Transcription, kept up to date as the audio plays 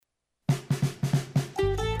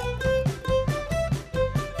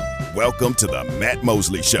Welcome to the Matt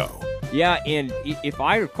Mosley Show. Yeah, and if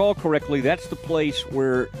I recall correctly, that's the place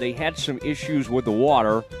where they had some issues with the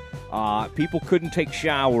water. People couldn't take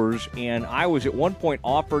showers, and I was at one point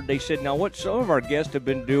offered, they said, now what some of our guests have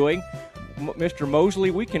been doing, Mr. Mosley,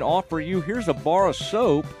 we can offer you, here's a bar of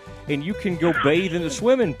soap, and you can go bathe in the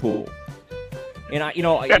swimming pool. And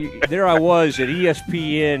there I was at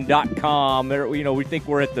ESPN.com. There, we think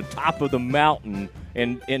we're at the top of the mountain,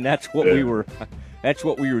 and that's what we were. That's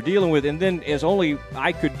what we were dealing with. And then, as only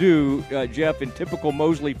I could do, Jeff, in typical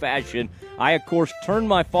Mosley fashion, I of course turned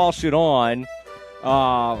my faucet on.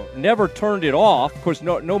 Never turned it off. Of course,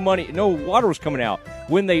 no water was coming out.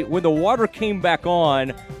 When the water came back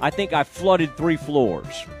on, I think I flooded 3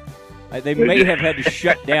 floors. They may have had to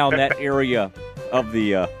shut down that area of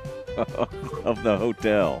the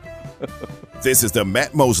hotel. This is the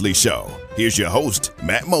Matt Mosley Show. Here's your host,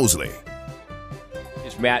 Matt Mosley.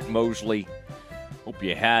 It's Matt Mosley. Hope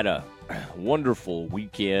you had a wonderful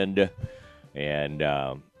weekend.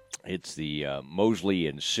 And it's the Mosley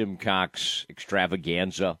and Simcox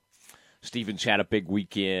extravaganza. Stephen's had a big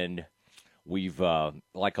weekend. We've,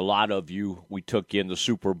 like a lot of you, we took in the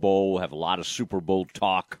Super Bowl, have a lot of Super Bowl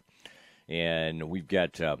talk. And we've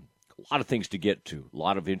got a lot of things to get to, a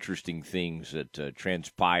lot of interesting things that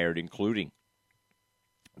transpired, including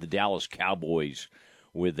the Dallas Cowboys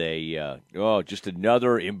with just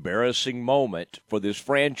another embarrassing moment for this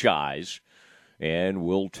franchise, and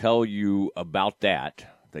we'll tell you about that.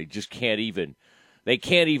 They just can't even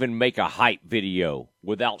make a hype video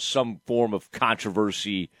without some form of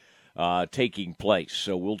controversy taking place.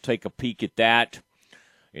 So we'll take a peek at that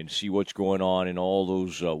and see what's going on in all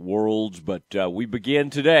those worlds. But we begin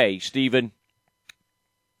today, Stephen,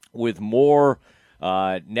 with more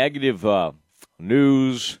negative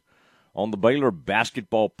news on the Baylor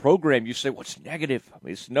basketball program. You say, what's negative? I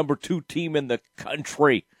mean, it's the number 2 team in the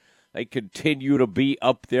country. They continue to be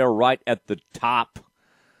up there right at the top.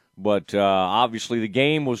 But obviously the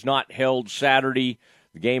game was not held Saturday.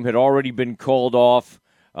 The game had already been called off.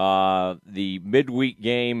 The midweek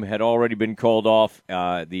game had already been called off,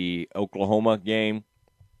 the Oklahoma game.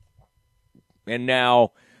 And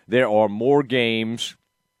now there are more games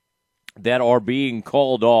that are being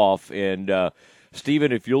called off. And,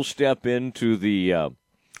 Stephen, if you'll step into the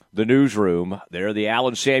newsroom there, the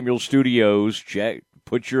Allen Samuel Studios,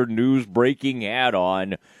 put your news breaking hat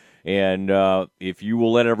on, and if you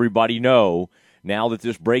will let everybody know now that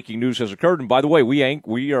this breaking news has occurred. And by the way, we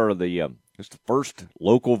are it's the first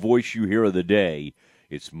local voice you hear of the day.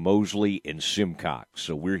 It's Mosley and Simcox,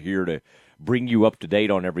 so we're here to bring you up to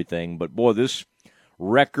date on everything. But boy, this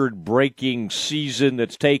record-breaking season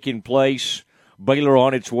that's taking place. Baylor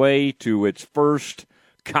on its way to its first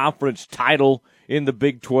conference title in the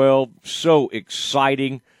Big 12. So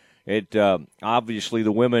exciting. It obviously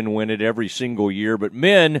the women win it every single year, but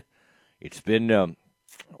men, it's been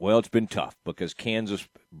it's been tough because Kansas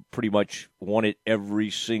pretty much won it every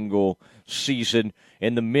single season,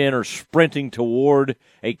 and the men are sprinting toward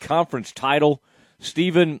a conference title.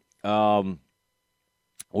 Stephen,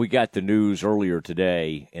 we got the news earlier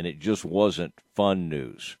today, and it just wasn't fun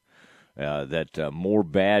news. More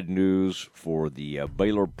bad news for the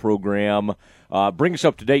Baylor program. Bring us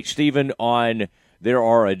up to date, Stephen, on there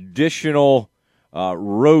are additional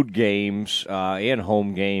road games and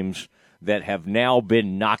home games that have now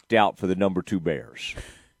been knocked out for the number 2 Bears.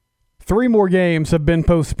 3 more games have been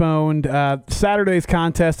postponed. Saturday's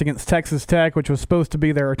contest against Texas Tech, which was supposed to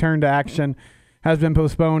be their return to action, has been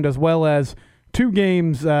postponed, as well as 2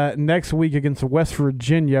 games next week against West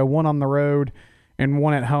Virginia, 1 on the road and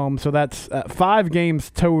 1 at home. So that's 5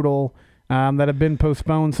 games total that have been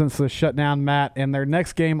postponed since the shutdown, Matt. And their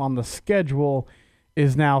next game on the schedule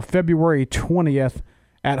is now February 20th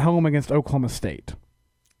at home against Oklahoma State.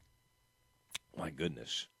 My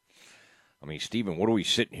goodness. I mean, Stephen, what are we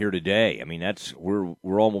sitting here today? I mean,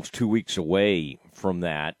 we're almost 2 weeks away from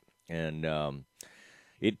that, and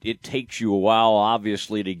it takes you a while,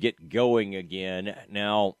 obviously, to get going again.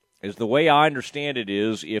 Now, as the way I understand it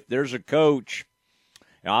is, if there's a coach,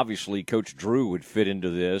 obviously Coach Drew would fit into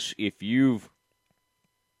this. If you've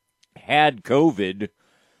had COVID,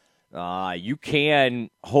 you can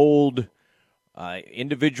hold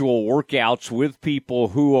individual workouts with people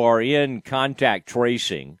who are in contact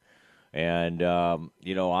tracing. And,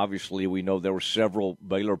 obviously we know there were several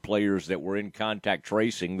Baylor players that were in contact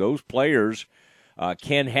tracing. Those players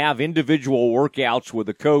can have individual workouts with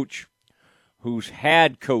a coach who's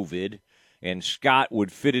had COVID, and Scott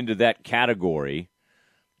would fit into that category.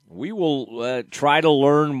 We will try to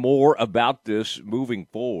learn more about this moving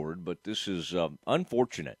forward, but this is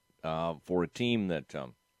unfortunate for a team that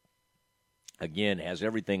again, has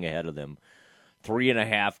everything ahead of them.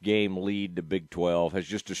 3.5 game lead to Big 12, has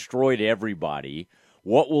just destroyed everybody.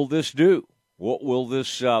 What will this do? What will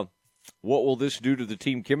this do to the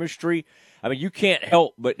team chemistry? I mean, you can't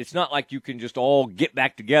help, but it's not like you can just all get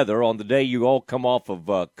back together on the day you all come off of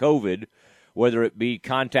COVID, whether it be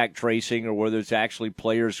contact tracing or whether it's actually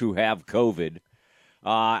players who have COVID.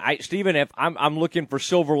 Stephen, if I'm looking for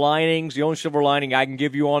silver linings, the only silver lining I can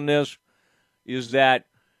give you on this is that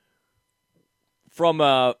from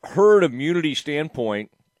a herd immunity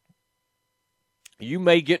standpoint, you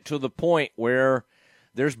may get to the point where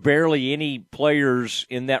there's barely any players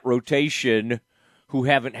in that rotation who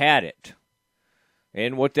haven't had it.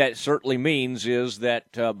 And what that certainly means is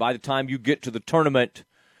that by the time you get to the tournament,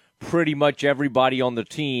 pretty much everybody on the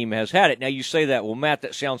team has had it. Now, you say that, well, Matt,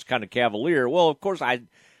 that sounds kind of cavalier. Well, of course, I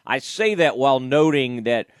say that while noting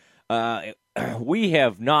that we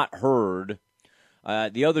have not heard.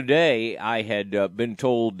 The other day, I had been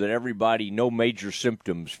told that no major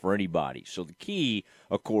symptoms for anybody. So the key,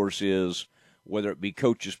 of course, is whether it be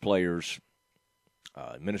coaches, players,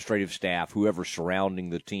 administrative staff, whoever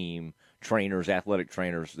surrounding the team, trainers, athletic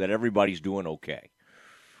trainers, that everybody's doing okay.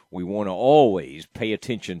 We want to always pay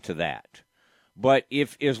attention to that. But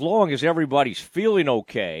as long as everybody's feeling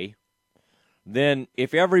okay, then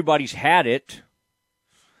if everybody's had it,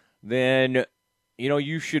 then,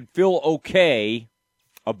 you should feel okay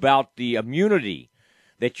about the immunity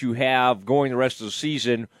that you have going the rest of the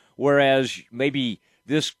season, whereas maybe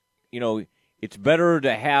this, it's better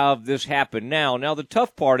to have this happen now. Now, the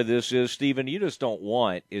tough part of this is, Stephen, you just don't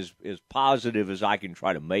want, as positive as I can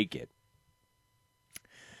try to make it.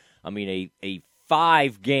 I mean, a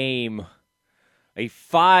 5 games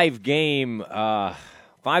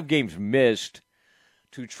missed,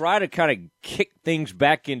 to try to kind of kick things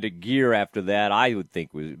back into gear after that, I would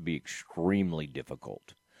think would be extremely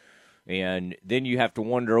difficult. And then you have to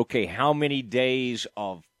wonder, okay, how many days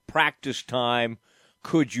of practice time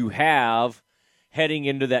could you have heading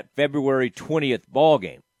into that February 20th ball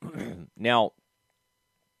game? Now,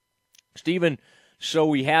 Stephen, so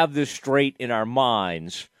we have this straight in our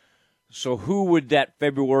minds. So who would that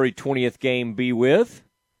February 20th game be with?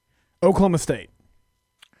 Oklahoma State.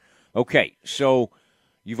 Okay, so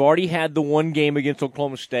you've already had the one game against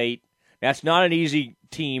Oklahoma State. That's not an easy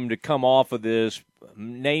team to come off of this,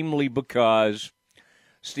 namely because,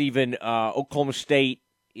 Stephen, Oklahoma State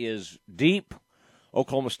is deep.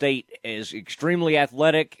 Oklahoma State is extremely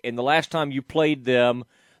athletic, and the last time you played them,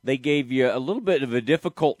 they gave you a little bit of a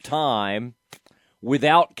difficult time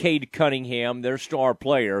without Cade Cunningham, their star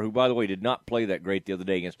player, who, by the way, did not play that great the other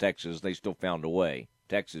day against Texas. They still found a way.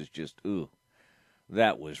 Texas just,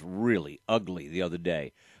 that was really ugly the other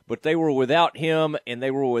day. But they were without him, and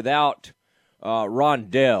they were without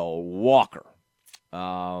Rondell Walker.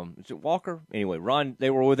 Is it Walker? Anyway, they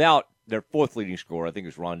were without their fourth leading scorer. I think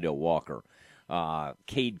it was Rondell Walker.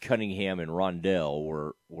 Cade Cunningham and Rondell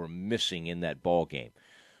were missing in that ball game.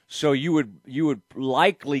 So you would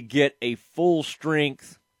likely get a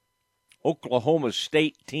full-strength Oklahoma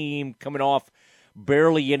State team coming off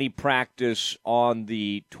barely any practice on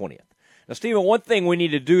the 20th. Now, Stephen, one thing we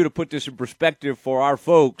need to do to put this in perspective for our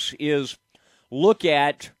folks is look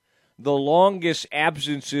at the longest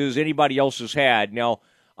absences anybody else has had. Now,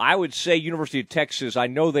 I would say University of Texas, I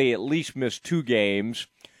know they at least missed 2 games.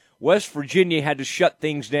 West Virginia had to shut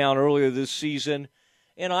things down earlier this season,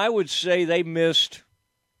 and I would say they missed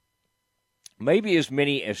maybe as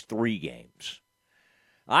many as 3 games.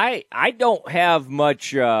 I don't have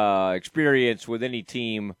much experience with any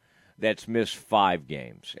team that's missed 5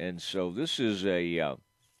 games, and so this is a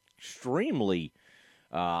extremely,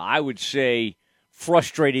 I would say,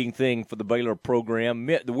 frustrating thing for the Baylor program.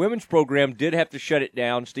 The women's program did have to shut it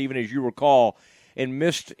down, Stephen, as you recall, and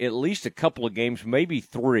missed at least a couple of games, maybe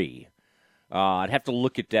 3. I'd have to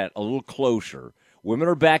look at that a little closer. Women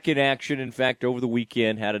are back in action. In fact, over the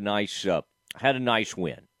weekend had a nice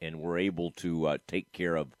win, and were able to take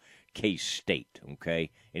care of K-State. Okay,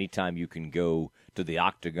 anytime you can go to the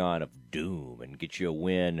octagon of doom and get you a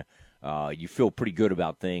win, you feel pretty good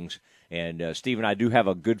about things. And Stephen, I do have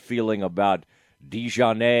a good feeling about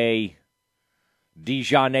Dejanay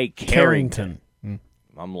Carrington.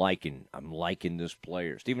 I'm liking this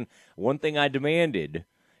player. Stephen, one thing I demanded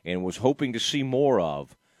and was hoping to see more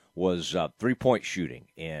of was 3-point shooting.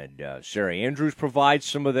 And Sarah Andrews provides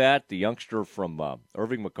some of that, the youngster from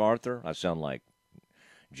Irving MacArthur. I sound like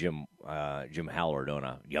Jim Howard on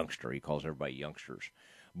a youngster. He calls everybody youngsters.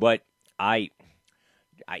 But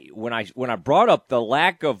when I brought up the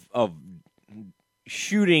lack of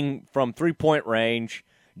shooting from 3-point range,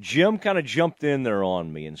 Jim kind of jumped in there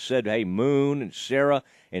on me and said, hey, Moon and Sarah,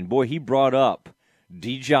 and boy, he brought up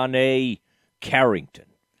Dejanay Carrington.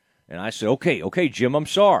 And I said, okay, Jim, I'm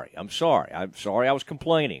sorry I was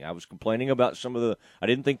complaining. I was complaining about I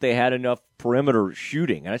didn't think they had enough perimeter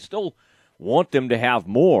shooting. And I still want them to have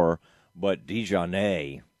more, but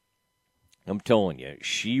Dejanay, I'm telling you,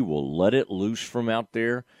 she will let it loose from out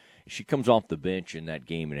there. She comes off the bench in that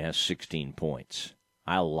game and has 16 points.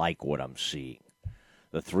 I like what I'm seeing.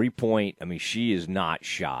 The 3-point, she is not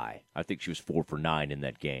shy. I think she was 4 for 9 in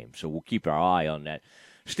that game. So we'll keep our eye on that.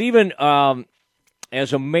 Stephen,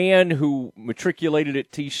 as a man who matriculated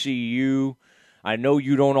at TCU, I know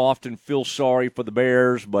you don't often feel sorry for the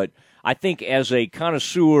Bears, but I think as a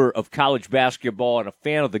connoisseur of college basketball and a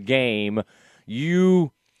fan of the game,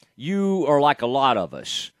 you are like a lot of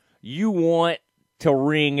us. You want to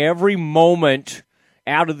wring every moment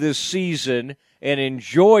out of this season and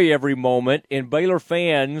enjoy every moment, and Baylor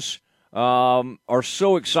fans are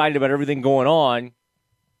so excited about everything going on,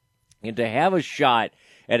 and to have a shot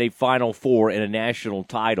at a Final Four and a national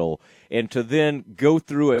title, and to then go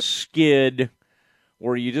through a skid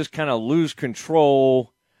where you just kind of lose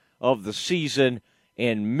control of the season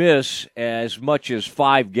and miss as much as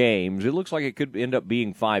 5 games. It looks like it could end up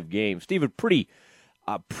being 5 games. Stephen, pretty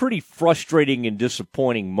frustrating and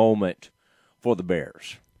disappointing moment for the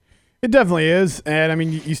Bears. It definitely is.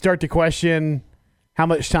 And, you start to question how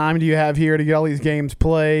much time do you have here to get all these games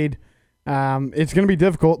played. It's going to be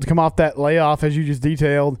difficult to come off that layoff, as you just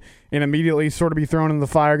detailed, and immediately sort of be thrown in the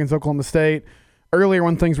fire against Oklahoma State. Earlier,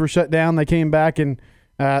 when things were shut down, they came back and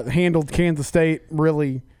handled Kansas State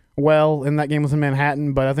really well, and that game was in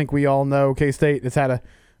Manhattan. But I think we all know K-State has had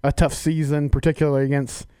a tough season, particularly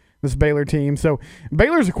against this Baylor team. So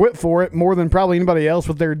Baylor's equipped for it more than probably anybody else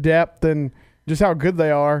with their depth and just how good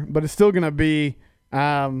they are. But it's still going to be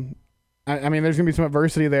there's going to be some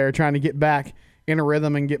adversity there trying to get back in a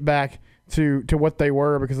rhythm and get back to what they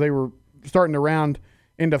were, because they were starting to round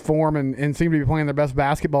into form and seem to be playing their best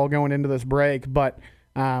basketball going into this break. But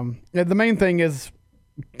the main thing is,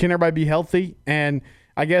 can everybody be healthy? And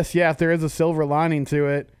I guess, if there is a silver lining to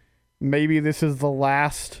it, maybe this is the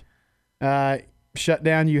last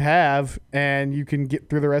shutdown you have, and you can get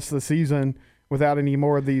through the rest of the season without any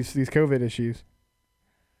more of these COVID issues.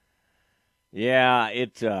 Yeah,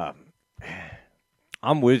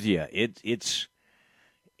 I'm with you. It's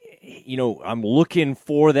I'm looking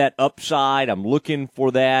for that upside. I'm looking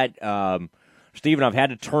for that. Stephen, I've had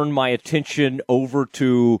to turn my attention over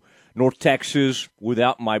to North Texas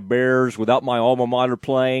without my Bears, without my alma mater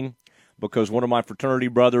playing, because one of my fraternity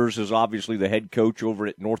brothers is obviously the head coach over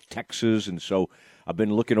at North Texas, and so I've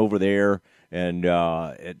been looking over there and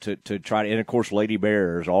to try to, and of course, Lady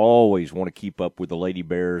Bears. I always want to keep up with the Lady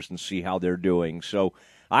Bears and see how they're doing. So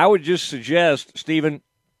I would just suggest, Stephen,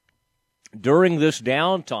 during this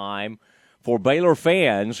downtime for Baylor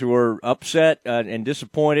fans who are upset and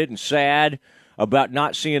disappointed and sad about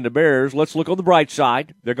not seeing the Bears, let's look on the bright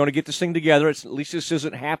side. They're going to get this thing together. At least this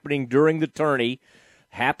isn't happening during the tourney.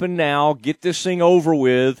 Happen now, get this thing over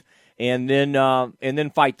with, and then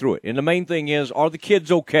fight through it. And the main thing is, are the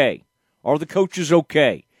kids okay? Are the coaches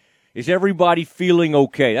okay? Is everybody feeling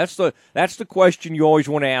okay? That's the question you always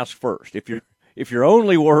want to ask first. If your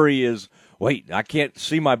only worry is, wait, I can't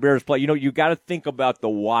see my Bears play, you got to think about the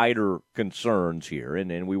wider concerns here,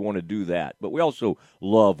 and we want to do that. But we also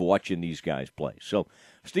love watching these guys play. So,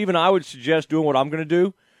 Stephen, I would suggest doing what I'm going to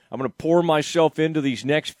do. I'm going to pour myself into these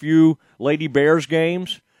next few Lady Bears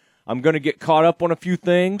games. I'm going to get caught up on a few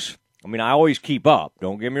things. I always keep up,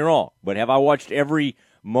 don't get me wrong. But have I watched every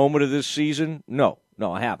moment of this season? No,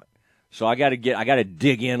 I haven't. So I got to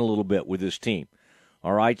dig in a little bit with this team.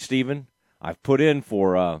 All right, Stephen, I've put in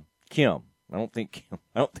for Kim. I don't think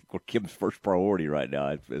we're Kim's first priority right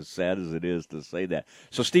now, as sad as it is to say that.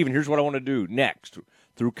 So, Stephen, here's what I want to do next.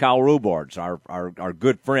 Through Kyle Robards, our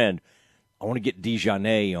good friend, I want to get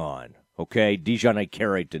Dejanay on, okay? Dejanay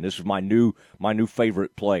Carrington. This is my new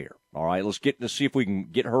favorite player. All right, let's get to see if we can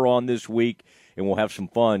get her on this week, and we'll have some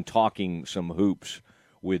fun talking some hoops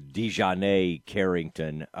with Dejanay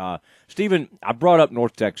Carrington. Stephen, I brought up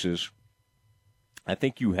North Texas. I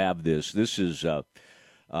think you have this. This is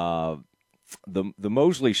the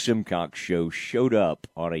Mosley Simcox show showed up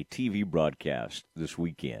on a TV broadcast this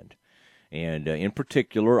weekend. And in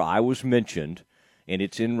particular, I was mentioned, and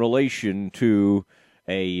it's in relation to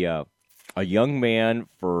a young man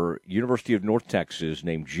for University of North Texas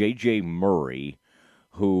named J.J. Murray,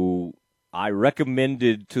 who I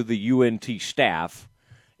recommended to the UNT staff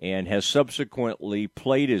and has subsequently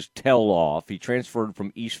played his tail off. He transferred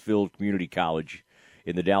from Eastfield Community College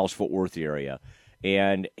in the Dallas-Fort Worth area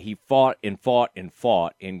And he fought and fought and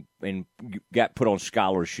fought and got put on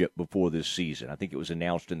scholarship before this season. I think it was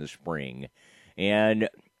announced in the spring. And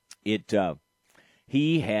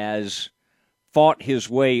he has fought his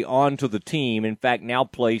way onto the team. In fact, now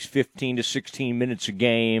plays 15 to 16 minutes a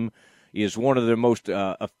game, is one of the most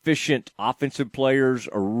efficient offensive players,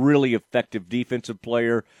 a really effective defensive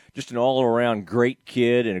player, just an all-around great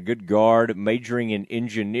kid and a good guard, majoring in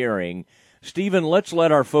engineering. Stephen, let's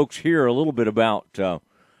let our folks hear a little bit about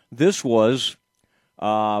this was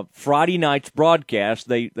Friday night's broadcast.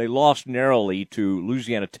 They lost narrowly to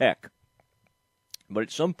Louisiana Tech. But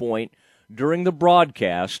at some point during the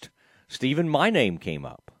broadcast, Stephen, my name came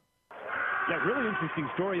up. Yeah, really interesting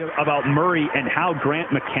story about Murray and how Grant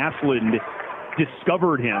McCaslin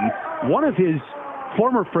discovered him. One of his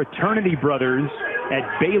former fraternity brothers at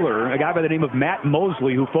Baylor, a guy by the name of Matt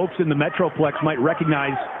Mosley, who folks in the Metroplex might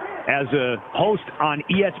recognize as a host on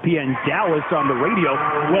ESPN Dallas on the radio.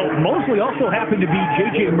 Well, Mosley also happened to be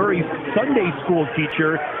J.J. Murray's Sunday school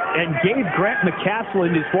teacher and gave Grant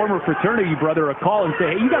McCaslin, his former fraternity brother, a call and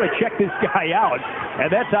said, hey, you got to check this guy out.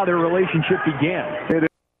 And that's how their relationship began.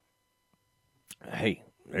 Hey,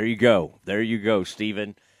 there you go. There you go,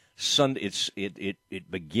 Stephen.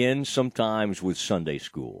 It begins sometimes with Sunday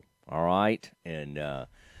school, all right? And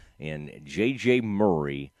J.J.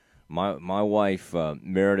 Murray, my wife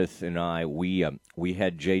Meredith and I, we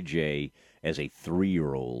had J.J. as a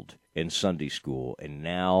 3-year-old in Sunday school, and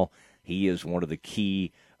now he is one of the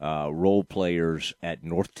key role players at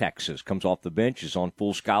North Texas. Comes off the bench, is on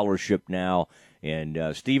full scholarship now. And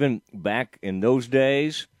Stephen, back in those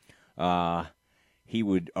days, he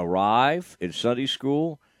would arrive at Sunday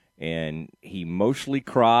school, and he mostly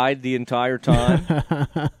cried the entire time.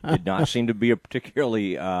 Did not seem to be a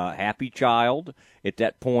particularly happy child at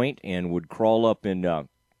that point, and would crawl up in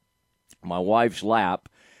my wife's lap,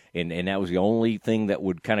 and that was the only thing that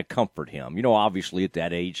would kind of comfort him. You know, obviously at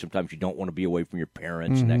that age, sometimes you don't want to be away from your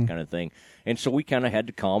parents and that kind of thing. And so we kind of had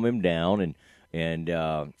to calm him down and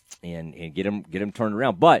get him turned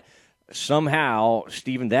around. But somehow,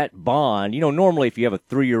 Stephen, that bond, you know, normally if you have a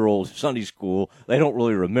 3-year-old Sunday school, they don't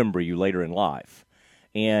really remember you later in life.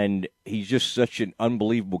 And he's just such an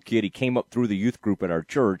unbelievable kid. He came up through the youth group at our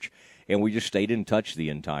church, and we just stayed in touch the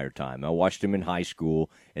entire time. I watched him in high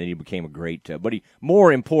school, and he became a great, but he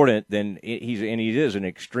more important than he is an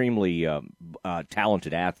extremely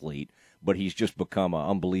talented athlete, but he's just become an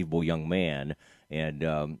unbelievable young man,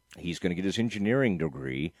 and he's going to get his engineering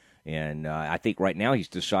degree. And I think right now he's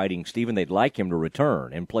deciding, Stephen, they'd like him to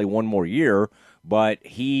return and play one more year, but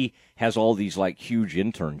he has all these like huge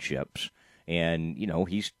internships. And, you know,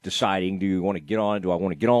 he's deciding, do I want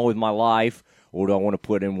to get on with my life, or do I want to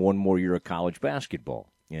put in one more year of college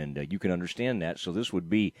basketball? And you can understand that. So this would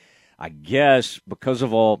be, I guess, because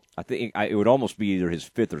of all, I think it would almost be either his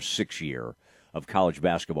 5th or 6th year of college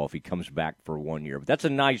basketball if he comes back for 1 year. But that's a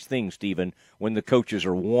nice thing, Stephen, when the coaches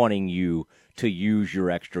are wanting you to use your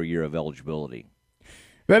extra year of eligibility.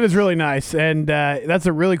 That is really nice, and that's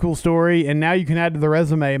a really cool story. And now you can add to the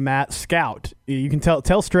resume, Matt, scout. You can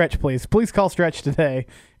tell Stretch, please. Please call Stretch today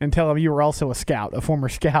and tell him you were also a scout, a former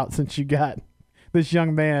scout, since you got this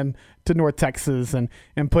young man to North Texas and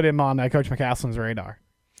put him on Coach McCaslin's radar.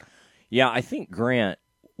 Yeah, I think Grant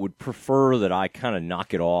would prefer that I kind of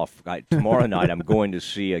knock it off. Tomorrow night I'm going to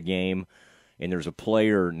see a game, and there's a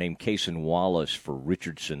player named Cason Wallace for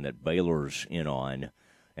Richardson that Baylor's in on,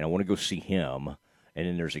 and I want to go see him. And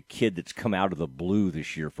then there's a kid that's come out of the blue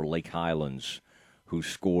this year for Lake Highlands who's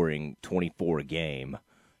scoring 24 a game.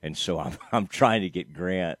 And so I'm trying to get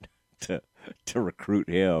Grant to recruit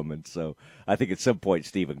him. And so I think at some point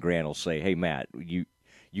Stephen Grant will say, hey, Matt, you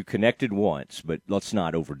connected once, but let's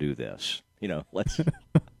not overdo this. You know,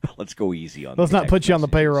 let's go easy on Let's not put you on the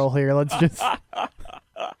payroll here. Let's just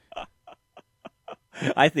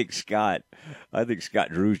I think Scott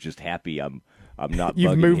Drew's just happy I'm not.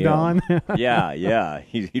 You've moved him. on. Yeah.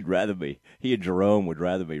 He'd rather me. He and Jerome would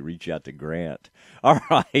rather me reach out to Grant. All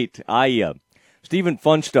right, Stephen,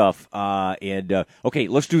 fun stuff. Okay,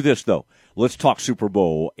 let's do this though. Let's talk Super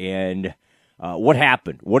Bowl and what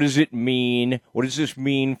happened. What does it mean? What does this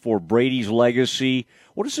mean for Brady's legacy?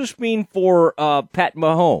 What does this mean for Pat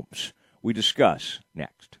Mahomes? We discuss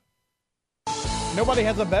next. Nobody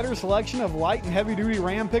has a better selection of light and heavy-duty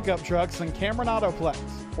Ram pickup trucks than Cameron Autoplex,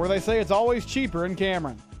 where they say it's always cheaper in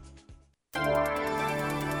Cameron.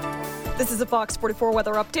 This is a Fox 44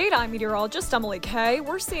 weather update. I'm meteorologist Emily Kay.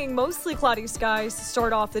 We're seeing mostly cloudy skies to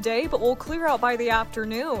start off the day, but will clear out by the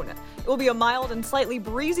afternoon. It will be a mild and slightly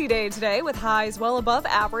breezy day today with highs well above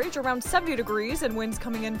average, around 70 degrees, and winds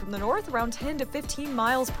coming in from the north around 10 to 15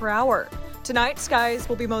 miles per hour. Tonight, skies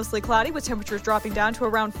will be mostly cloudy with temperatures dropping down to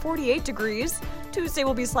around 48 degrees. Tuesday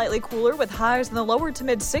will be slightly cooler with highs in the lower to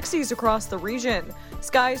mid-60s across the region.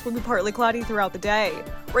 Skies will be partly cloudy throughout the day.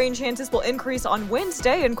 Rain chances will increase on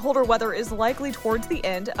Wednesday, and colder weather is likely towards the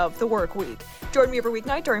end of the work week. Join me every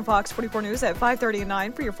weeknight during Fox 44 News at 5:30 and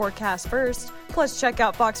 9 for your forecast first. Plus, check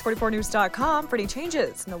out fox44news.com for any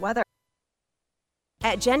changes in the weather.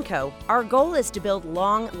 At Genco, our goal is to build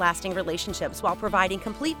long-lasting relationships while providing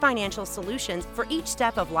complete financial solutions for each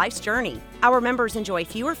step of life's journey. Our members enjoy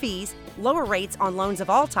fewer fees, lower rates on loans of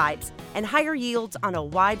all types, and higher yields on a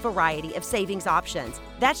wide variety of savings options.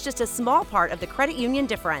 That's just a small part of the credit union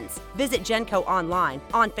difference. Visit Genco online,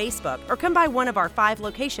 on Facebook, or come by one of our 5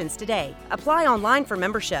 locations today. Apply online for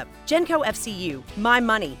membership. Genco FCU, my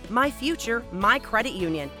money, my future, my credit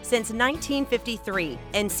union. Since 1953,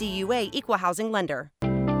 NCUA Equal Housing Lender.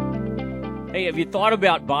 Hey, have you thought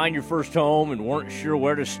about buying your first home and weren't sure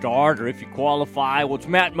where to start or if you qualify? Well, it's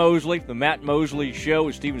Matt Mosley, the Matt Mosley Show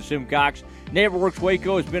with Stephen Simcox. NeighborWorks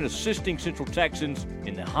Waco has been assisting Central Texans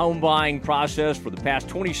in the home buying process for the past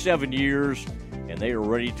 27 years, and they are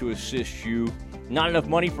ready to assist you. Not enough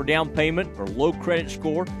money for down payment or low credit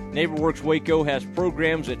score? NeighborWorks Waco has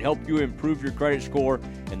programs that help you improve your credit score,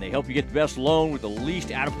 and they help you get the best loan with the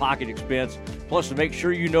least out-of-pocket expense. Plus, to make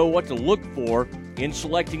sure you know what to look for in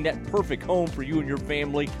selecting that perfect home for you and your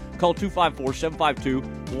family, call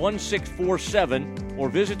 254-752-1647 or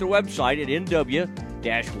visit the website at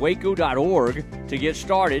nw-waco.org to get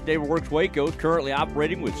started. NeighborWorks Waco is currently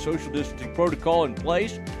operating with social distancing protocol in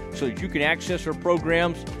place so that you can access their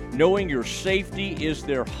programs knowing your safety is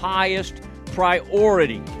their highest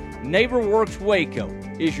priority. NeighborWorks Waco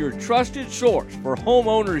is your trusted source for home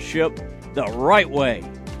ownership the right way.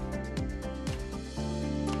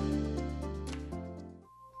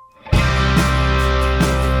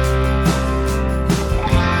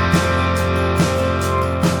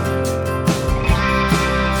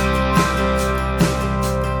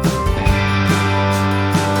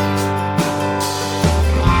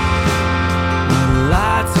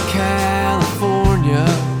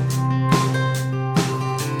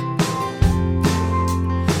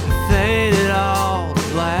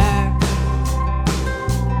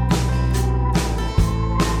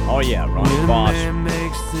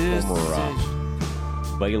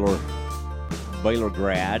 Baylor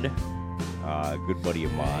grad, good buddy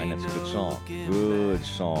of mine. That's a good song. Good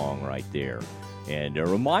song right there. And a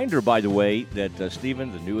reminder, by the way, that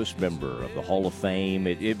Stephen, the newest member of the Hall of Fame,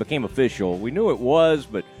 it became official. We knew it was,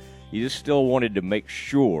 but you just still wanted to make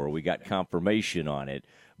sure we got confirmation on it.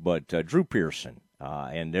 But Drew Pearson,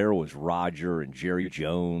 and there was Roger and Jerry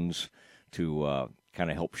Jones to kind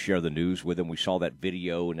of help share the news with him. We saw that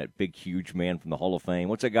video and that big, huge man from the Hall of Fame.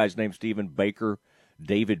 What's that guy's name, Stephen? Baker?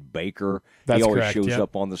 David Baker. That's he always correct, shows yep.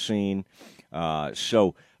 up on the scene.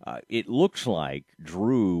 So it looks like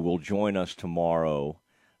Drew will join us tomorrow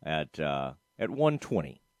at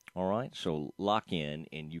 1:20. All right, so lock in,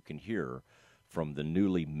 and you can hear from the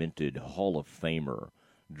newly minted Hall of Famer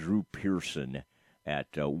Drew Pearson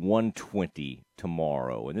at 1:20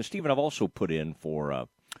 tomorrow. And then, Stephen, I've also put in for a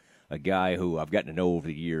guy who I've gotten to know over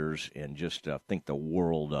the years and just think the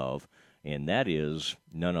world of, and that is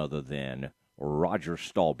none other than Roger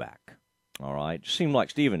Staubach. All right. Seemed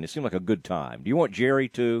like, Stephen, it seemed like a good time. Do you want Jerry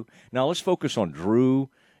too? Now let's focus on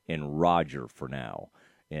Drew and Roger for now,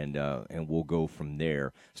 and we'll go from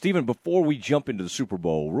there. Stephen, before we jump into the Super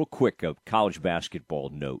Bowl, real quick, a college basketball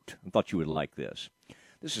note. I thought you would like this.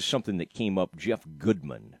 This is something that came up. Jeff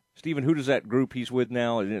Goodman. Stephen, who does that group he's with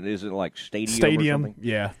now? Is it like Stadium or something?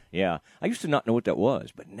 Yeah. Yeah. I used to not know what that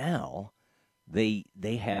was, but now They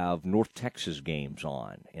have North Texas games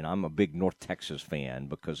on, and I'm a big North Texas fan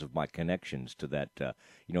because of my connections to that,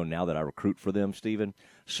 now that I recruit for them, Stephen.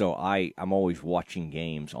 So I'm always watching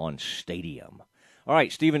games on Stadium. All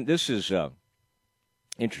right, Stephen, this is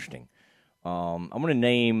interesting. I'm going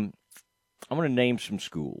to name some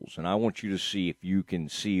schools, and I want you to see if you can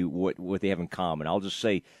see what they have in common. I'll just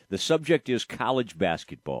say the subject is college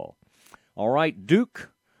basketball. All right,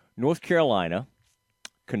 Duke, North Carolina,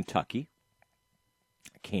 Kentucky,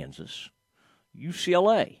 Kansas,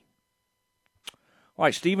 UCLA. All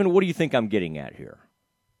right, Stephen, what do you think I'm getting at here?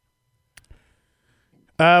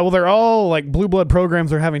 Well, they're all like blue blood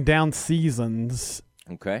programs. They're having down seasons.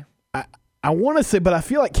 Okay. I want to say, but I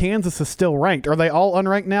feel like Kansas is still ranked. Are they all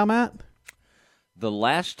unranked now, Matt? The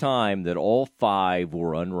last time that all 5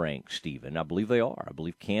 were unranked, Stephen, I believe they are. I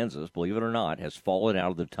believe Kansas, believe it or not, has fallen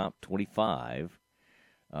out of the top 25.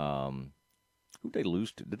 Who did they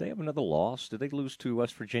lose to? Did they have another loss? Did they lose to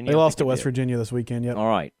West Virginia? They lost to West Virginia this weekend, yep. All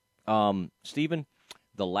right. Stephen,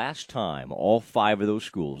 the last time all 5 of those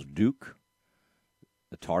schools, Duke,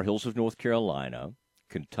 the Tar Heels of North Carolina,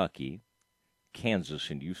 Kentucky,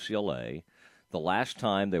 Kansas, and UCLA. The last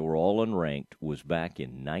time they were all unranked was back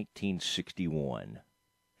in 1961.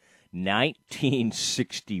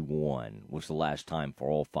 1961 was the last time for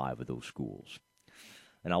all 5 of those schools.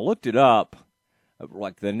 And I looked it up.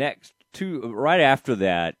 Like the next 2, right after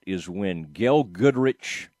that is when Gail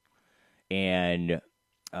Goodrich and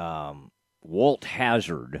Walt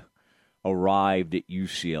Hazzard arrived at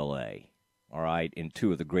UCLA, all right, in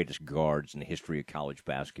 2 of the greatest guards in the history of college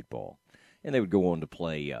basketball. And they would go on to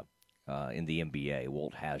play in the NBA,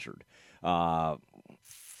 Walt Hazzard. I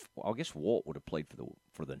guess Walt would have played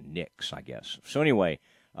for the Knicks, I guess. So anyway,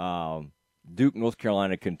 Duke, North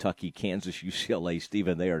Carolina, Kentucky, Kansas, UCLA,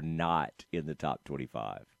 Stephen, they are not in the top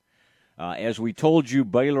 25. As we told you,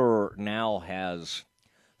 Baylor now has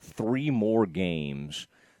 3 more games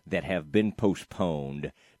that have been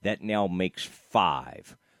postponed. That now makes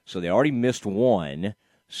 5. So they already missed 1,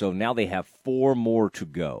 so now they have 4 more to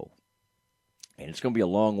go. And it's going to be a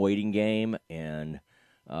long waiting game. And,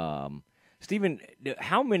 Stephen,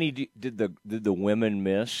 how many did the women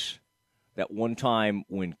miss that one time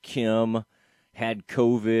when Kim had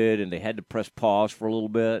COVID and they had to press pause for a little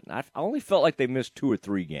bit? I only felt like they missed 2 or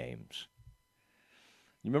 3 games.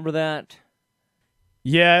 You remember that?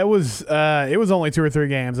 Yeah, it was only 2 or 3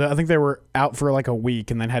 games. I think they were out for like a week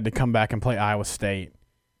and then had to come back and play Iowa State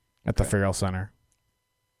at the Farrell Center.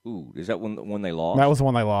 Ooh, is that when they lost? That was the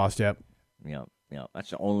one they lost, yep. Yeah. That's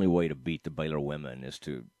the only way to beat the Baylor women is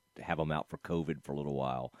to have them out for COVID for a little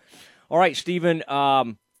while. All right, Stephen,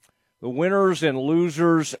 the winners and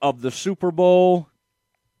losers of the Super Bowl,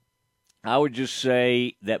 I would just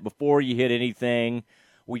say that before you hit anything,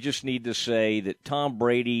 we just need to say that Tom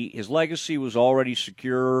Brady, his legacy was already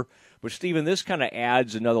secure. But, Stephen, this kind of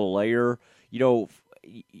adds another layer. You know,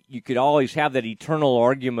 you could always have that eternal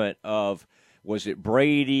argument of, was it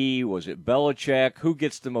Brady? Was it Belichick? Who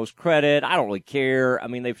gets the most credit? I don't really care. I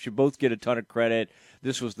mean, they should both get a ton of credit.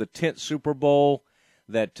 This was the 10th Super Bowl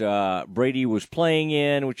that Brady was playing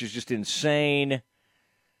in, which is just insane.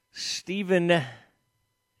 Stephen,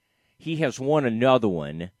 he has won another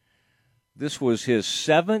one. This was his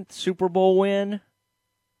 7th Super Bowl win.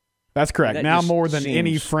 That's correct. That now more than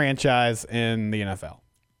any franchise in the NFL.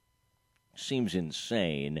 Seems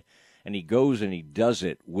insane. And he goes and he does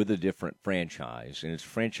it with a different franchise. And it's a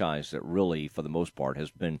franchise that really, for the most part, has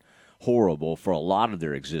been horrible for a lot of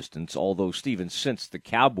their existence. Although, Stephen, since the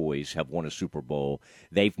Cowboys have won a Super Bowl,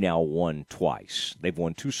 they've now won twice. They've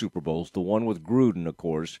won 2 Super Bowls, the one with Gruden, of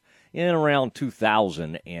course, in around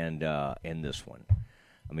 2000 and this one.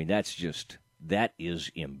 I mean, that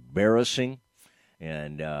is embarrassing.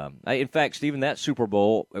 And, in fact, Stephen, that Super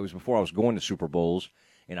Bowl, it was before I was going to Super Bowls,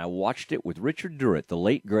 and I watched it with Richard Durrett, the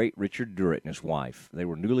late, great Richard Durrett and his wife. They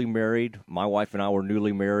were newly married. My wife and I were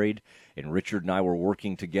newly married, and Richard and I were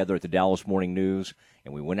working together at the Dallas Morning News,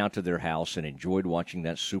 and we went out to their house and enjoyed watching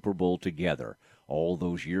that Super Bowl together. All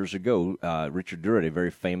those years ago, Richard Durrett, a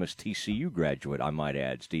very famous TCU graduate, I might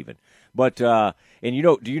add, Stephen. But, and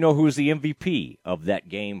do you know who was the MVP of that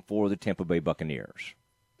game for the Tampa Bay Buccaneers?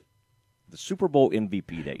 The Super Bowl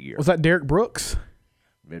MVP that year. Was that Derek Brooks?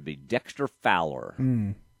 It'd be Dexter Fowler.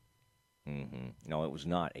 Mm. Mm-hmm. No, it was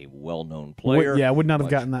not a well-known player. I would not have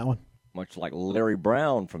gotten that one. Much like Larry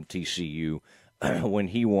Brown from TCU when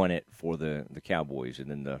he won it for the Cowboys,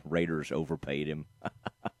 and then the Raiders overpaid him.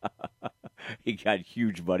 He got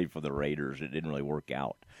huge money for the Raiders. It didn't really work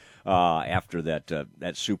out after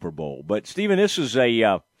that Super Bowl. But Stephen, this is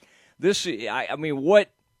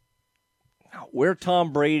where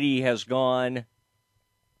Tom Brady has gone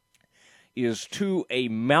is to a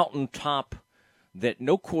mountaintop that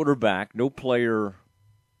no quarterback, no player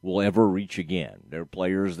will ever reach again. There are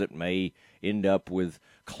players that may end up with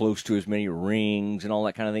close to as many rings and all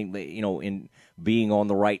that kind of thing. In being on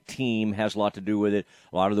the right team has a lot to do with it.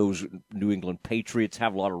 A lot of those New England Patriots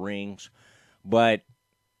have a lot of rings. But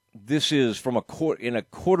this is from in a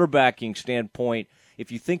quarterbacking standpoint,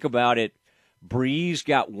 if you think about it, Breeze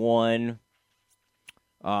got one.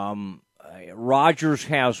 Rodgers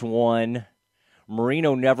has one.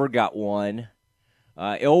 Marino never got one.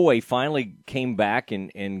 Elway finally came back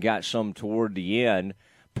and got some toward the end.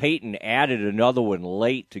 Peyton added another one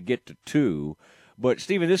late to get to 2. But,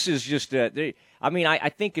 Stephen, this is just I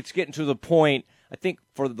think it's getting to the point. I think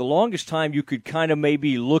for the longest time you could kind of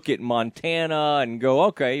maybe look at Montana and go,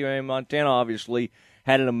 okay, Montana obviously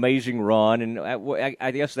had an amazing run. And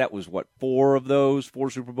I guess that was, 4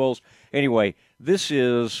 Super Bowls. Anyway, this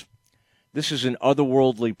is an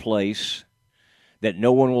otherworldly place that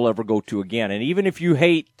no one will ever go to again. And even if you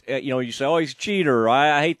hate, you say, oh, he's a cheater.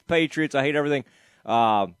 I hate the Patriots. I hate everything.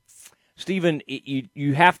 Stephen,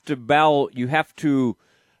 you have to bow.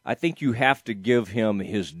 I think you have to give him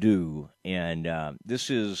his due, and this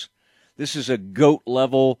is a GOAT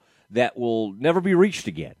level that will never be reached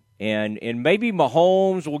again. And maybe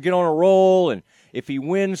Mahomes will get on a roll, and if he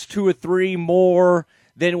wins 2 or 3 more,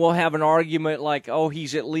 then we'll have an argument like, oh,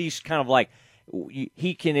 he's at least kind of like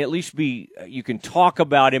he can at least be. You can talk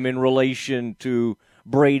about him in relation to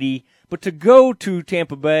Brady, but to go to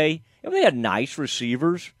Tampa Bay, and they had nice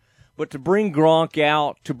receivers, but to bring Gronk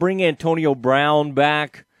out, to bring Antonio Brown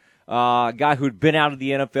back. A guy who'd been out of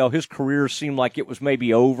the NFL, his career seemed like it was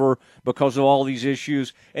maybe over because of all these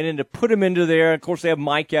issues. And then to put him into there, of course, they have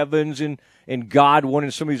Mike Evans and Godwin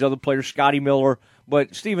and some of these other players, Scotty Miller.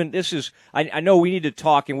 But, Stephen, this is – I know we need to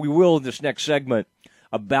talk, and we will in this next segment,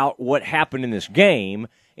 about what happened in this game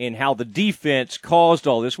and how the defense caused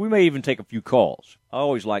all this. We may even take a few calls. I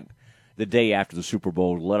always like the day after the Super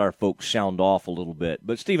Bowl to let our folks sound off a little bit.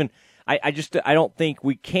 But, Stephen, I don't think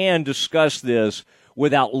we can discuss this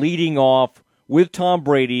without leading off with Tom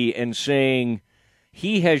Brady and saying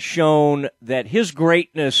he has shown that his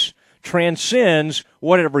greatness transcends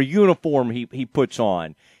whatever uniform he puts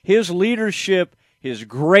on. His leadership, his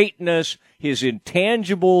greatness, his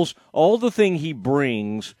intangibles, all the thing he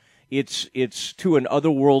brings, it's to an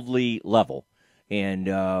otherworldly level. And,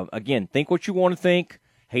 again, think what you want to think.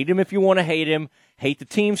 Hate him if you want to hate him. Hate the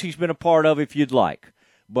teams he's been a part of if you'd like.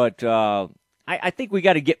 But I think we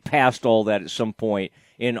got to get past all that at some point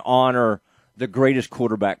and honor the greatest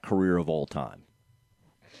quarterback career of all time.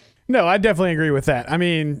 No, I definitely agree with that. I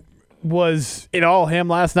mean, was it all him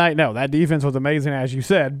last night? No, that defense was amazing, as you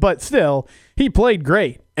said. But still, he played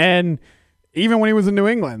great. And even when he was in New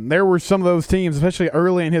England, there were some of those teams, especially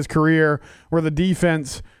early in his career, where the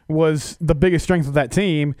defense was the biggest strength of that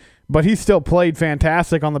team. But he still played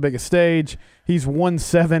fantastic on the biggest stage. He's won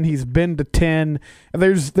 7. He's been to 10.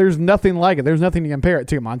 There's nothing like it. There's nothing to compare it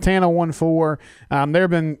to. Montana won 4. There have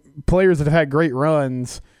been players that have had great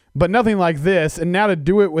runs, but nothing like this. And now to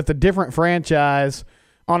do it with a different franchise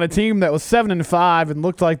on a team that was 7-5 and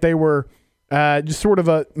looked like they were just sort of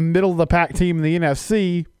a middle-of-the-pack team in the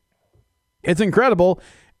NFC, it's incredible.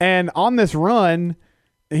 And on this run,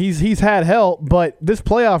 he's had help, but this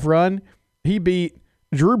playoff run, he beat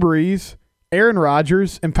Drew Brees, Aaron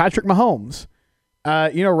Rodgers, and Patrick Mahomes.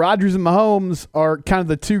 Rodgers and Mahomes are kind of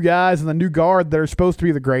the 2 guys in the new guard that are supposed to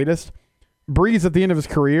be the greatest. Brees at the end of his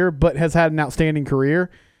career, but has had an outstanding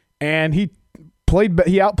career, and he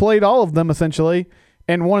outplayed all of them essentially,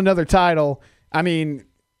 and won another title. I mean,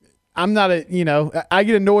 I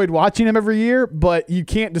get annoyed watching him every year, but you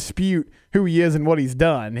can't dispute who he is and what he's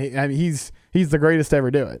done. He's the greatest to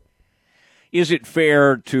ever do it. Is it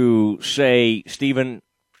fair to say, Stephen,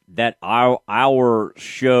 that our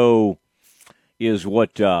show is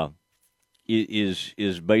what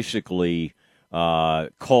is basically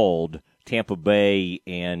called Tampa Bay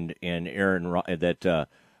and Aaron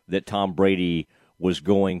that Tom Brady was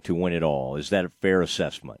going to win it all? Is that a fair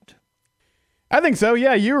assessment? I think so.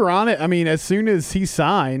 Yeah, you were on it. I mean, as soon as he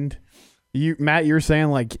signed, Matt, you were saying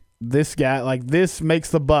like this guy, like this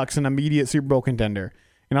makes the Bucs an immediate Super Bowl contender.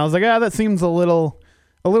 And I was like, that seems a little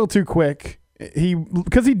too quick.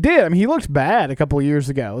 Because he did. I mean, he looked bad a couple of years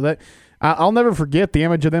ago. That I'll never forget the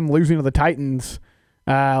image of them losing to the Titans,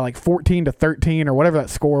 like 14-13 or whatever that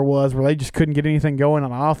score was, where they just couldn't get anything going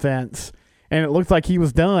on offense, and it looked like he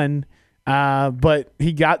was done. But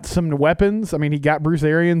he got some weapons. I mean, he got Bruce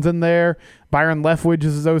Arians in there. Byron Leftwich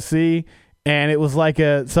is his OC, and it was like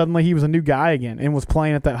suddenly he was a new guy again and was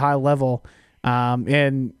playing at that high level.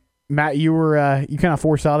 And Matt, you kind of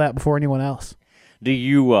foresaw that before anyone else. Do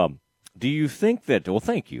you think that? Well,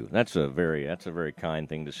 thank you. That's a very kind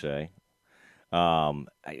thing to say.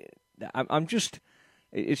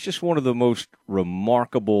 It's just one of the most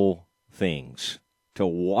remarkable things to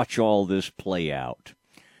watch all this play out,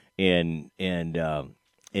 and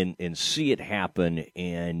see it happen,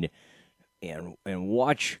 and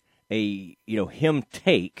watch him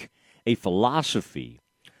take a philosophy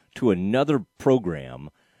to another program.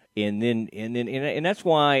 And that's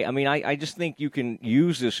why, I mean, I just think you can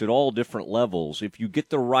use this at all different levels. If you get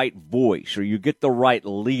the right voice or you get the right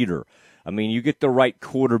leader, I mean, you get the right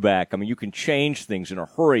quarterback, I mean, you can change things in a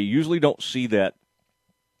hurry. You usually don't see that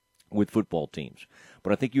with football teams.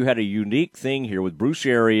 But I think you had a unique thing here with Bruce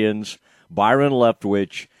Arians, Byron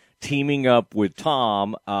Leftwich, teaming up with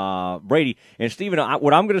Tom Brady. And, Stephen,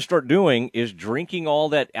 what I'm going to start doing is drinking all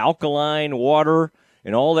that alkaline water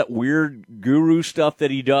and all that weird guru stuff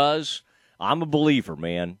that he does. I'm a believer,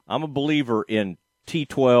 man. I'm a believer in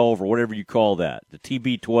T12 or whatever you call that, the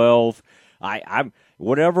TB12. I'm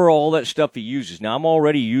whatever all that stuff he uses. Now I'm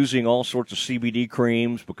already using all sorts of CBD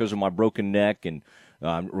creams because of my broken neck and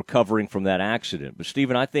recovering from that accident. But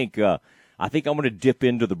Stephen, I think I'm going to dip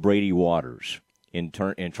into the Brady waters and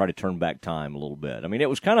try to turn back time a little bit. I mean, it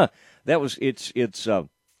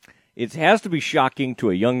has to be shocking to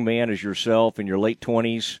a young man as yourself in your late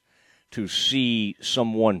 20s to see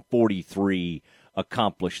someone 43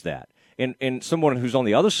 accomplish that. And someone who's on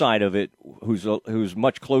the other side of it, who's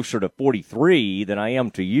much closer to 43 than I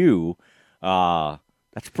am to you,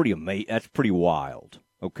 that's pretty amazing. That's pretty wild.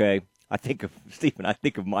 Okay, I think of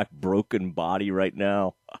my broken body right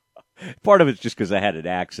now. Part of it's just because I had an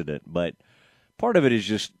accident, but part of it is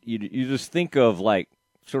just you just think of like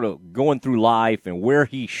sort of going through life and where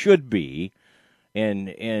he should be,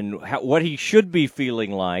 and what he should be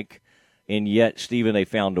feeling like. And yet, Stephen, they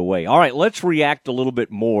found a way. All right, let's react a little bit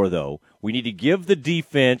more, though. We need to give the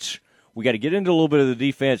defense. We got to get into a little bit of the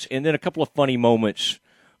defense, and then a couple of funny moments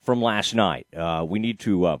from last night. We need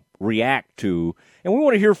to react to, and we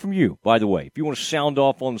want to hear from you, by the way. If you want to sound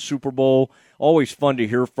off on the Super Bowl, always fun to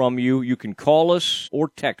hear from you. You can call us or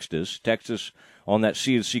text us. Text us on that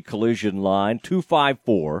CNC Collision line,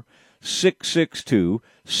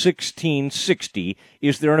 254-662-1660.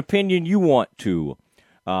 Is there an opinion you want to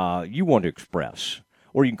express?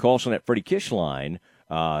 Or you can call us on that Freddie Kish line,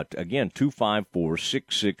 again,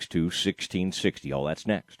 254-662-1660. All that's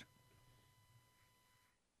next.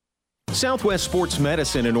 Southwest Sports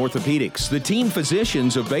Medicine and Orthopedics, the team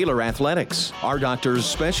physicians of Baylor Athletics. Our doctors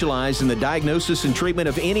specialize in the diagnosis and treatment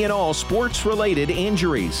of any and all sports-related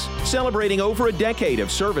injuries. Celebrating over a decade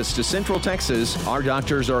of service to Central Texas, our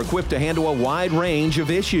doctors are equipped to handle a wide range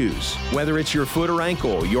of issues. Whether it's your foot or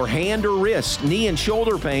ankle, your hand or wrist, knee and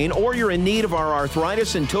shoulder pain, or you're in need of our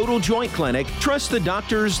arthritis and total joint clinic, trust the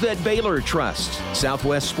doctors that Baylor trusts.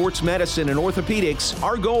 Southwest Sports Medicine and Orthopedics,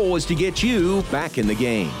 our goal is to get you back in the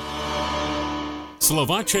game.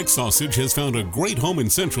 Slovacek Sausage has found a great home in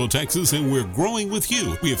Central Texas, and we're growing with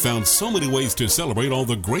you. We have found so many ways to celebrate all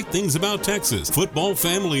the great things about Texas. Football,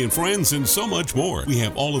 family, and friends, and so much more. We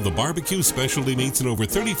have all of the barbecue specialty meats and over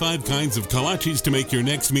 35 kinds of kolaches to make your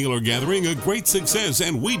next meal or gathering a great success,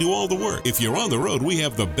 and we do all the work. If you're on the road, we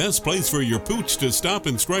have the best place for your pooch to stop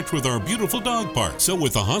and stretch with our beautiful dog park. So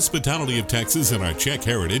with the hospitality of Texas and our Czech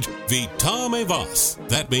heritage, Vítame vás.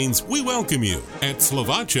 That means we welcome you. At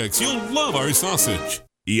Slovacek's, you'll love our sausage.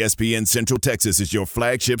 ESPN Central Texas is your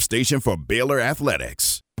flagship station for Baylor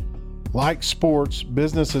Athletics. Like sports,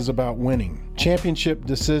 business is about winning. Championship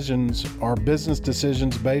decisions are business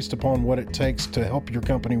decisions based upon what it takes to help your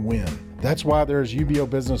company win. That's why there's UBO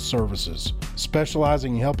Business Services,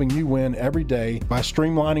 specializing in helping you win every day by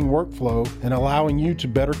streamlining workflow and allowing you to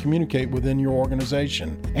better communicate within your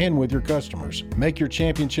organization and with your customers. Make your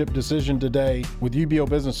championship decision today with UBO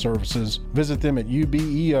Business Services. Visit them at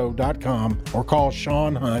ubeo.com or call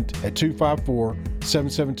Sean Hunt at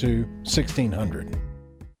 254-772-1600.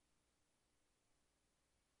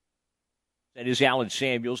 That is Alan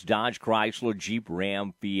Samuels, Dodge, Chrysler, Jeep,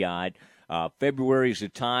 Ram, Fiat. February is the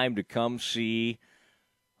time to come see,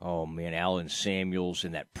 Alan Samuels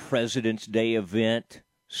in that President's Day event.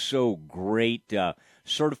 So great.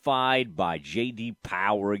 Certified by J.D.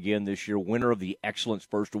 Power again this year, winner of the Excellence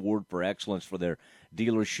First Award for Excellence for their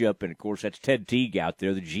dealership. And, of course, that's Ted Teague out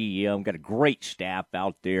there, the GM. Got a great staff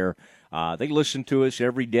out there. They listen to us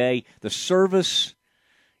every day. The service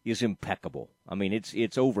is impeccable. I mean,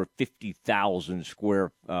 it's over 50,000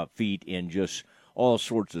 square feet in just all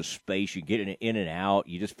sorts of space. You get in and out.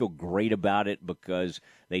 You just feel great about it because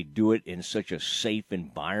they do it in such a safe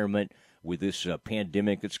environment with this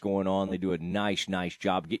pandemic that's going on. They do a nice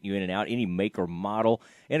job getting you in and out, any make or model.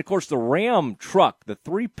 And, of course, the Ram truck, the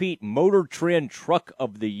three-peat Motor Trend Truck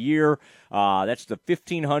of the Year, that's the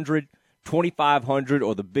 1500, 2500,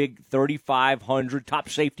 or the big 3500, top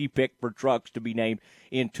safety pick for trucks to be named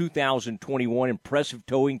in 2021. Impressive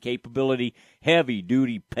towing capability,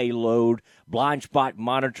 heavy-duty payload, blind spot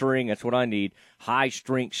monitoring, that's what I need,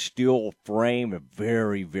 high-strength steel frame, a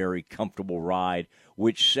very, very comfortable ride,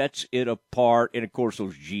 which sets it apart. And, of course,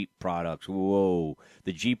 those Jeep products. Whoa.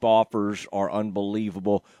 The Jeep offers are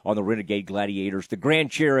unbelievable on the Renegade Gladiators, the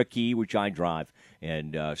Grand Cherokee, which I drive,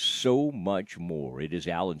 and so much more. It is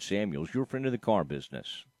Alan Samuels, your friend of the car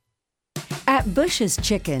business. At Bush's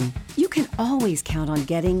Chicken, you can always count on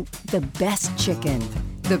getting the best chicken,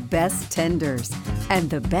 the best tenders, and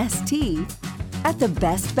the best tea at the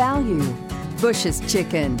best value. Bush's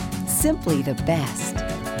Chicken, simply the best.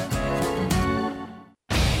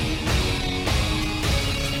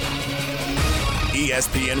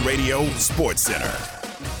 ESPN Radio Sports Center.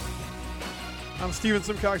 I'm Steven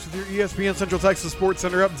Simcox with your ESPN Central Texas Sports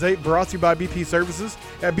Center update, brought to you by BP Services.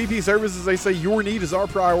 At BP Services, they say your need is our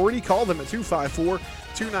priority. Call them at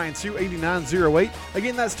 254-292-8908.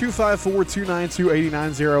 Again, that's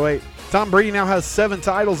 254-292-8908. Tom Brady now has 7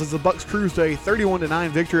 titles as the Bucs cruise to a 31-9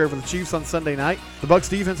 victory over the Chiefs on Sunday night. The Bucs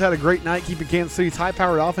defense had a great night, keeping Kansas City's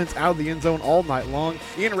high-powered offense out of the end zone all night long.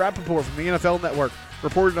 Ian Rappaport from the NFL Network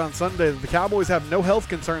reported on Sunday that the Cowboys have no health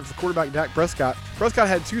concerns for quarterback Dak Prescott. Prescott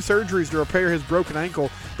had 2 surgeries to repair his broken ankle,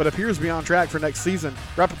 but appears to be on track for next season.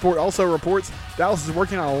 Rappaport also reports Dallas is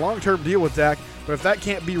working on a long-term deal with Dak, but if that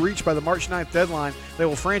can't be reached by the March 9th deadline, they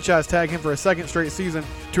will franchise tag him for a second straight season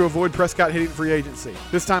to avoid Prescott hitting free agency.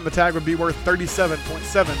 This time the tag would be worth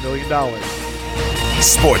 $37.7 million.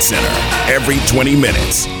 Sports Center, every 20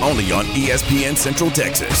 minutes, only on ESPN Central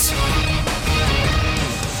Texas.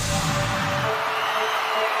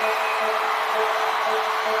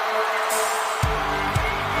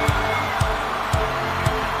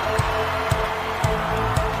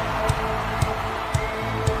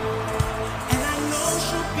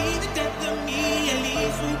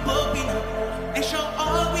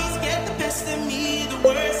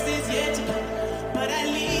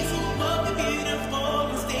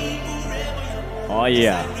 Oh,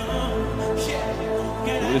 yeah.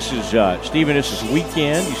 This is, Steven, this is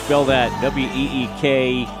Weekend. You spell that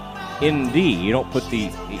W-E-E-K-N-D. You don't put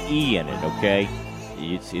the E in it, okay?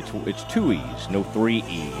 It's 2 E's, no 3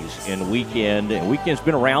 E's in Weekend. And Weekend's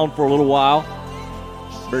been around for a little while.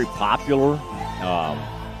 Very popular.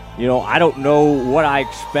 I don't know what I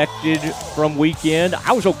expected from Weekend.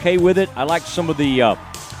 I was okay with it. I liked some of the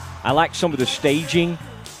staging.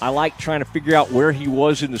 I liked trying to figure out where he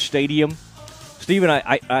was in the stadium. Stephen,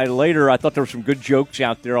 I thought there were some good jokes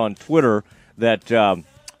out there on Twitter that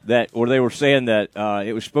where they were saying that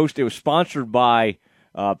it was sponsored by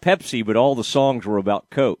Pepsi, but all the songs were about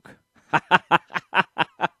Coke.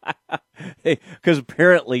 Because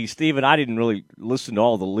apparently, Stephen, I didn't really listen to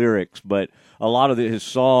all the lyrics, but a lot of his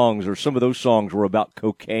songs, or some of those songs, were about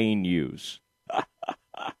cocaine use.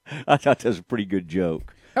 I thought that was a pretty good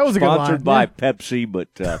joke. That was a good line. Sponsored by Pepsi,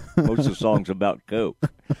 but most of the songs about Coke.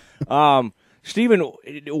 Stephen,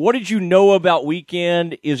 what did you know about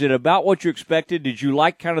Weekend? Is it about what you expected? Did you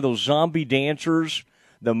like kind of those zombie dancers,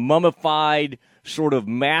 the mummified sort of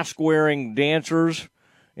mask-wearing dancers?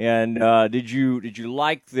 And did you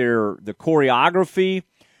like the choreography?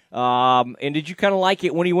 And did you kind of like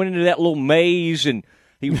it when he went into that little maze and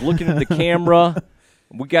he was looking at the camera?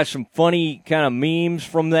 We got some funny kind of memes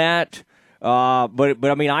from that. But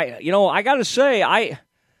I mean, I got to say,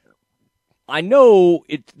 I know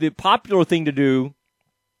the popular thing to do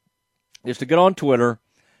is to get on Twitter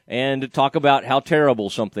and to talk about how terrible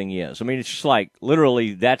something is. I mean, it's just like,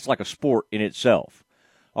 literally, that's like a sport in itself.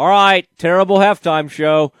 All right, terrible halftime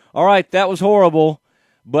show. All right, that was horrible.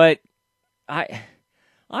 But I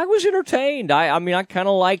was entertained. I mean, I kind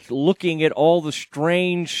of liked looking at all the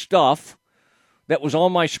strange stuff that was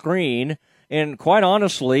on my screen. And quite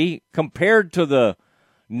honestly, compared to the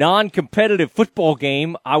non-competitive football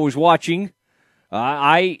game I was watching,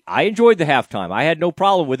 I enjoyed the halftime. I had no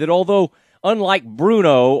problem with it, although unlike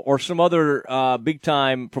Bruno or some other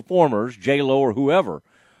big-time performers, J-Lo or whoever,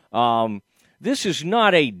 this is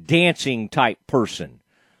not a dancing-type person.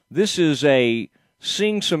 This is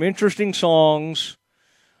sing some interesting songs.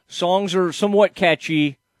 Songs are somewhat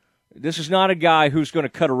catchy. This is not a guy who's going to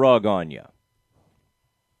cut a rug on you.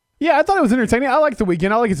 Yeah, I thought it was entertaining. I like The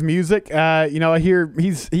Weeknd. I like his music. I hear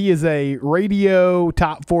he is a radio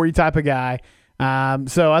top 40 type of guy.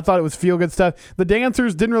 So I thought it was feel-good stuff. The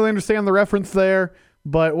dancers didn't really understand the reference there,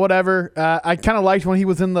 but whatever. I kind of liked when he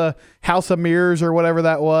was in the House of Mirrors or whatever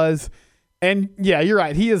that was. And, yeah, you're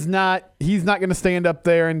right. He's not going to stand up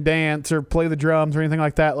there and dance or play the drums or anything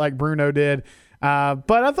like that like Bruno did. But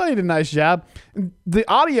I thought he did a nice job. The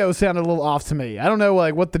audio sounded a little off to me. I don't know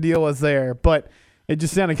what the deal was there, but it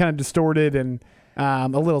just sounded kind of distorted and a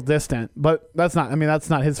little distant. But that's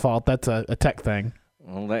not his fault. That's a tech thing.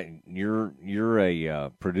 Well, you're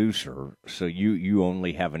a producer, so you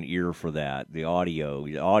only have an ear for that. The audio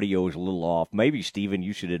is a little off. Maybe, Steven,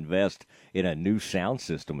 you should invest in a new sound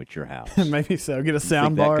system at your house. Maybe so. Get a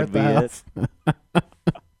sound bar at the house.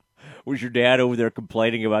 Was your dad over there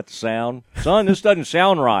complaining about the sound? Son, this doesn't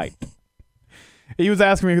sound right. He was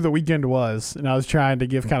asking me who The Weeknd was, and I was trying to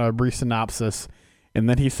give kind of a brief synopsis, and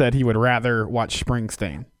then he said he would rather watch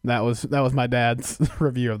Springsteen. That was my dad's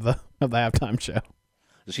review of the halftime show.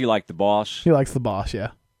 Does he like The Boss? He likes The Boss,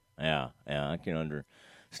 yeah. Yeah, I can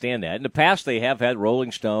understand that. In the past, they have had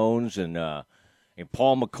Rolling Stones and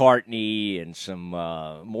Paul McCartney and some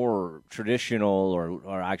more traditional,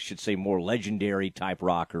 or I should say more legendary type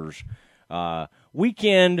rockers.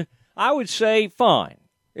 Weekend, I would say fine.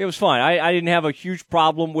 It was fine. I didn't have a huge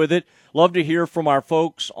problem with it. Love to hear from our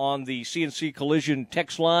folks on the CNC Collision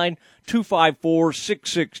text line,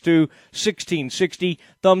 254-662-1660.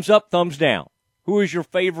 Thumbs up, thumbs down. Who is your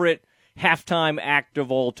favorite halftime act of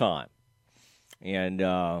all time? And,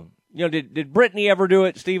 did Brittany ever do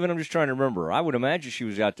it, Stephen? I'm just trying to remember. I would imagine she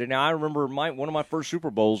was out there. Now, I remember one of my first Super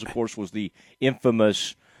Bowls, of course, was the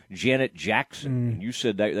infamous Janet Jackson. And you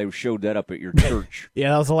said that they showed that up at your church.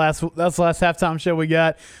 Yeah, that was the last halftime show we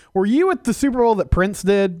got. Were you at the Super Bowl that Prince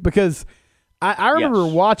did? Because I remember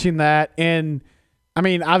watching that, and I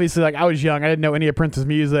mean, obviously, like, I was young. I didn't know any of Prince's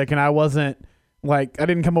music, and I wasn't like, I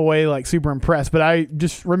didn't come away like super impressed. But I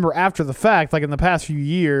just remember after the fact, like in the past few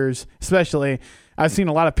years, especially, I've seen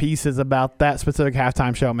a lot of pieces about that specific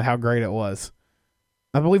halftime show and how great it was.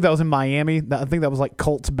 I believe that was in Miami. I think that was like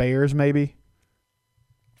Colts Bears, maybe.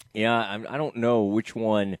 Yeah, I don't know which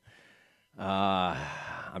one.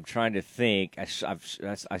 I'm trying to think. I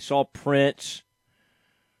saw Prince.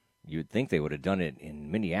 You would think they would have done it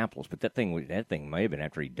in Minneapolis, but that thing may have been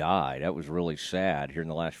after he died. That was really sad. Here in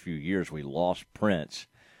the last few years, we lost Prince.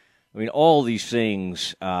 I mean, all these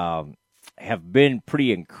things have been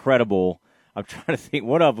pretty incredible. I'm trying to think.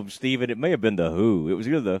 One of them, Stephen, it may have been The Who. It was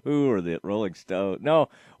either The Who or the Rolling Stones. No,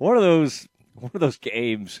 one of those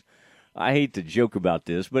games. I hate to joke about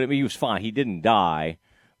this, but I mean, he was fine. He didn't die,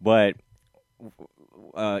 but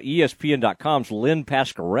ESPN.com's Lynn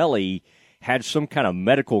Pasquarelli had some kind of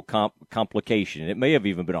medical complication. It may have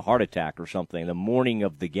even been a heart attack or something the morning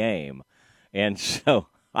of the game. And so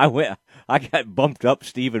I got bumped up,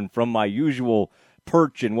 Stephen, from my usual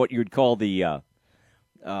perch in what you'd call the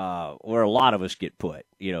where a lot of us get put,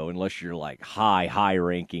 unless you're like high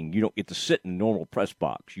ranking. You don't get to sit in normal press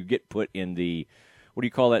box. You get put in the, what do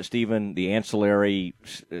you call that, Stephen? The ancillary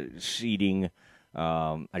seating.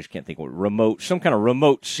 I just can't think of it. Some kind of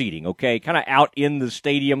remote seating, okay? Kind of out in the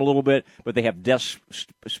stadium a little bit, but they have desk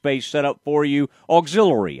space set up for you.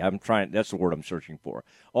 Auxiliary, that's the word I'm searching for.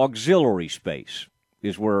 Auxiliary space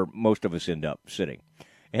is where most of us end up sitting.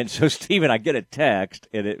 And so, Stephen, I get a text,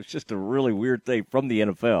 and it was just a really weird thing from the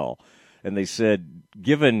NFL. And they said,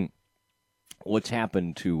 given what's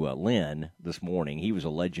happened to Lynn this morning, he was a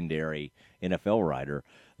legendary NFL writer.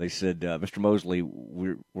 They said, Mr. Mosley,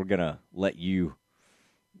 we're going to let you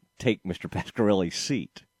take Mr. Pasquarelli's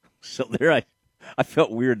seat. So there I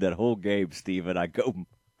felt weird that whole game, Stephen. I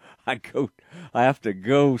have to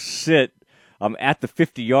go sit. I'm at the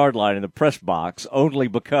 50-yard line in the press box only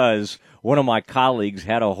because one of my colleagues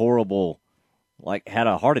had a heart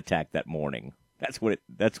attack that morning. That's what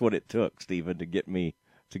it took, Stephen, to get me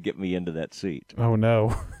into that seat. Oh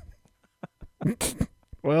no.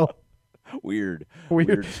 Well, Weird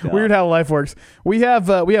stuff. Weird how life works. We have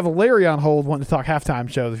Larry on hold wanting to talk halftime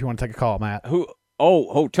shows. If you want to take a call, Matt.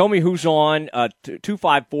 Tell me who's on.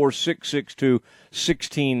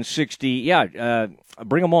 254-662-1660. Yeah,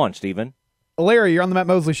 bring them on, Stephen. Larry, you're on the Matt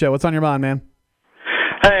Mosley Show. What's on your mind, man?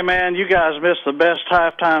 Hey, man, you guys missed the best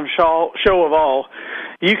halftime show of all.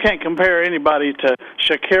 You can't compare anybody to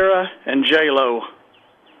Shakira and J-Lo.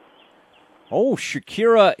 Oh,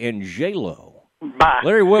 Shakira and J-Lo. Bye.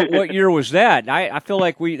 Larry, what year was that? I feel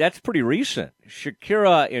like that's pretty recent.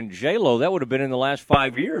 Shakira and J-Lo, that would have been in the last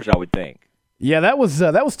 5 years, I would think. Yeah, that was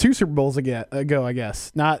 2 Super Bowls ago, I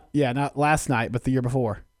guess. Not last night, but the year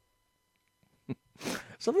before.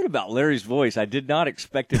 Something about Larry's voice. I did not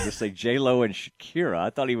expect him to say J-Lo and Shakira.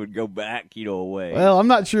 I thought he would go back, away. Well, I'm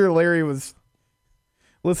not sure Larry was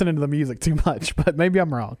listening to the music too much, but maybe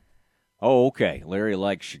I'm wrong. Oh, okay. Larry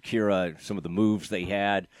likes Shakira, some of the moves they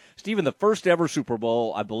had. Stephen, the first ever Super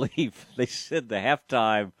Bowl, I believe, they said the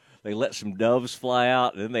halftime, they let some doves fly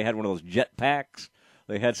out, and then they had one of those jet packs.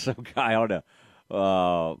 They had some guy on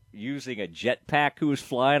using a jet pack who was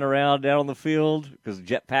flying around down on the field because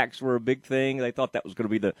jet packs were a big thing. They thought that was going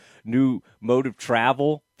to be the new mode of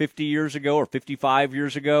travel 50 years ago or 55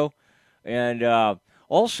 years ago. And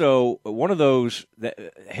also, one of those that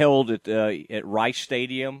held at Rice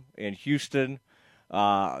Stadium in Houston,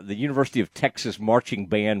 the University of Texas marching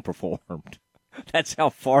band performed. That's how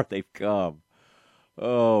far they've come.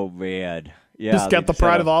 Oh, man. Yeah, just got the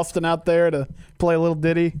Pride of Austin out there to play a little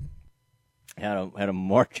ditty. Had a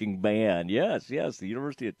marching band. Yes. The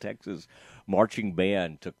University of Texas marching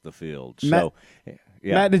band took the field. So,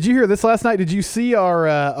 yeah. Matt, did you hear this last night? Did you see our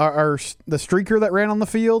the streaker that ran on the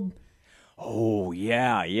field? Oh,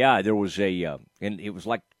 yeah. There was and it was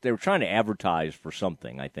like they were trying to advertise for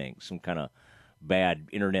something, I think, some kind of bad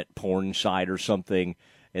internet porn site or something,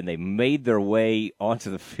 and they made their way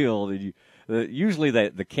onto the field. And usually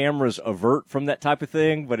the cameras avert from that type of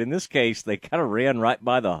thing, but in this case, they kind of ran right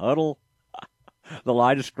by the huddle. the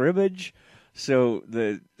line of scrimmage. So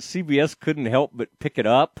the CBS couldn't help but pick it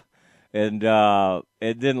up. And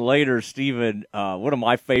then later, Stephen, one of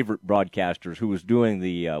my favorite broadcasters who was doing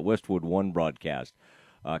the Westwood One broadcast,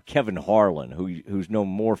 Kevin Harlan, who's known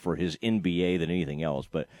more for his NBA than anything else,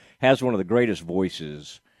 but has one of the greatest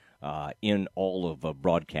voices in all of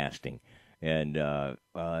broadcasting. And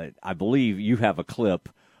I believe you have a clip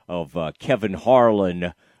of Kevin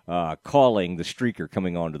Harlan calling the streaker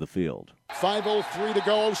coming onto the field. 5:03 to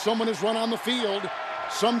go. Someone has run on the field.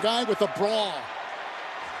 Some guy with a bra.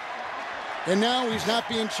 And now he's not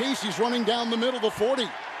being chased. He's running down the middle of the 40.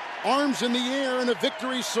 Arms in the air in a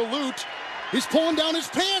victory salute. He's pulling down his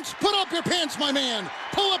pants. Put up your pants, my man.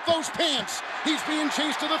 Pull up those pants. He's being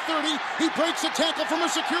chased to the 30. He breaks a tackle from a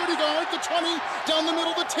security guard. The 20, down the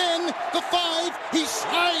middle, the 10, the 5. He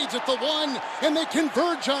slides at the 1, and they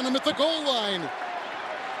converge on him at the goal line.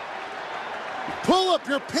 Pull up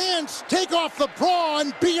your pants, take off the bra,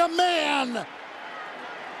 and be a man.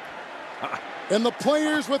 And the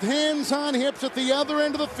players with hands on hips at the other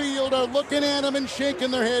end of the field are looking at him and shaking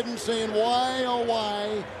their head and saying, why, oh,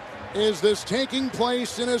 why is this taking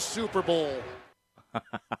place in a Super Bowl?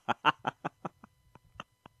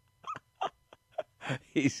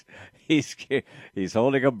 He's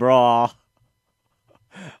holding a bra.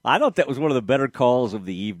 I thought that was one of the better calls of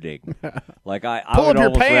the evening. Like I pull would up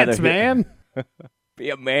your almost pants, man.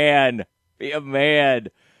 Be a man. Be a man.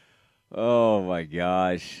 Oh my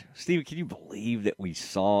gosh, Steve, can you believe that we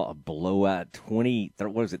saw a blowout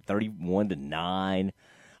 31-9?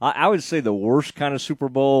 I would say the worst kind of Super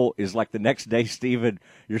Bowl is like the next day, Steven,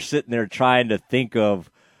 you're sitting there trying to think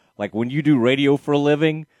of, like when you do radio for a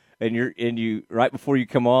living and you right before you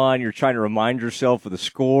come on, you're trying to remind yourself of the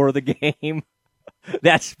score of the game.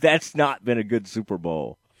 That's not been a good Super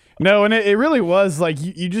Bowl. No, and it really was like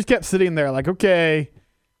you just kept sitting there like, okay,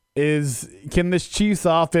 can this Chiefs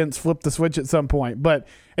offense flip the switch at some point? But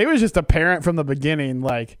it was just apparent from the beginning,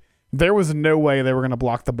 like there was no way they were going to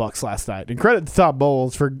block the Bucs last night. And credit to Todd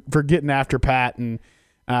Bowles for getting after Pat and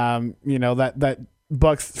that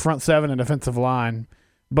Bucs front seven and defensive line.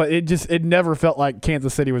 But it never felt like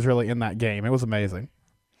Kansas City was really in that game. It was amazing.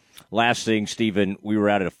 Last thing, Stephen, we were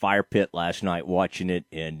out at a fire pit last night watching it,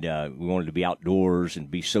 and we wanted to be outdoors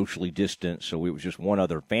and be socially distant, so it was just one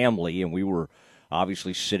other family, and we were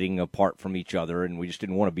obviously sitting apart from each other, and we just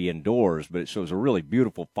didn't want to be indoors. So it was a really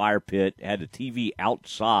beautiful fire pit. It had a TV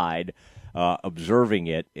outside observing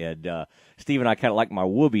it, and Stephen, I kind of like my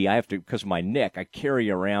whoopee. I have to, because of my neck, I carry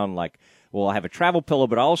around I have a travel pillow,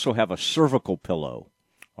 but I also have a cervical pillow,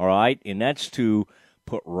 all right? And that's to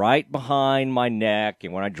put right behind my neck,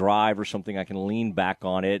 and when I drive or something, I can lean back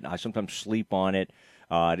on it. I sometimes sleep on it.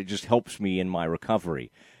 It just helps me in my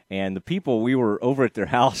recovery. And the people, we were over at their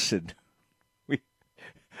house, and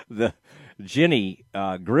the Jenny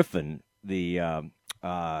Griffin, she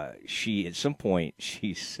at some point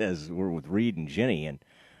she says, we're with Reed and Jenny, and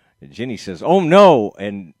Jenny says, "Oh no!"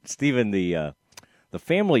 And Stephen, the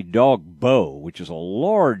family dog Bo, which is a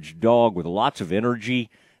large dog with lots of energy.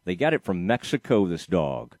 They got it from Mexico, this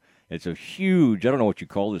dog. It's a huge, I don't know what you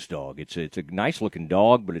call this dog. It's a nice-looking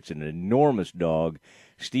dog, but it's an enormous dog.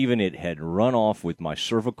 Stephen, it had run off with my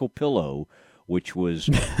cervical pillow, which is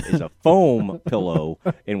a foam pillow,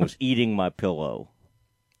 and was eating my pillow.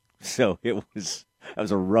 So that was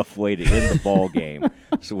a rough way to end the ball game.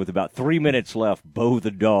 So with about 3 minutes left, Bo the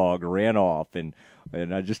dog ran off, and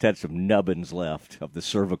I just had some nubbins left of the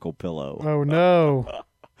cervical pillow. Oh, no.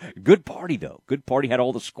 Good party, though. Good party. Had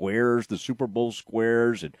all the squares, the Super Bowl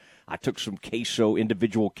squares, and I took some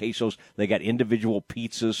individual quesos. They got individual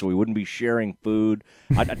pizzas, so we wouldn't be sharing food.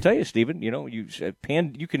 I tell you, Stephen,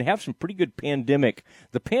 you can have some pretty good pandemic.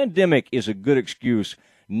 The pandemic is a good excuse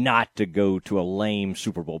not to go to a lame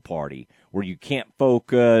Super Bowl party where you can't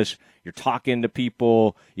focus, you're talking to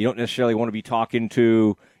people you don't necessarily want to be talking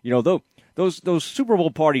to. Those Super Bowl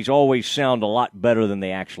parties always sound a lot better than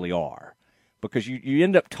they actually are, because you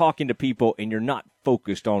end up talking to people and you're not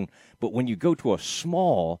focused on. But when you go to a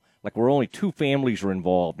small, like where only two families are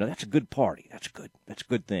involved, now that's a good party. That's good. That's a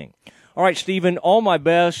good thing. All right, Stephen, all my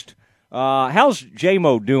best. How's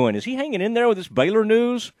J-Mo doing? Is he hanging in there with this Baylor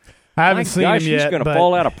news? I haven't seen him yet. He's going to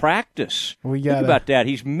fall out of practice. Think about that.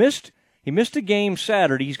 He missed a game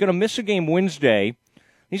Saturday. He's going to miss a game Wednesday.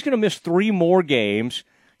 He's going to miss 3 more games.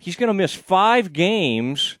 He's going to miss 5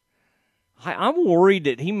 games. I'm worried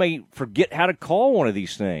that he may forget how to call one of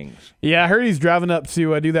these things. Yeah, I heard he's driving up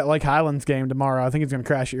to do that Lake Highlands game tomorrow. I think he's going to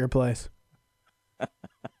crash at your place.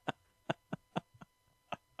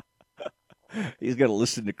 He's going to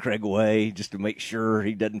listen to Craig Way just to make sure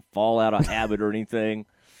he doesn't fall out of habit or anything.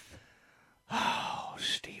 Oh,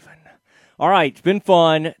 Stephen. All right, it's been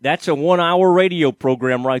fun. That's a 1-hour radio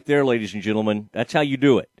program right there, ladies and gentlemen. That's how you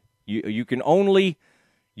do it. You can only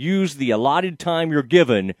use the allotted time you're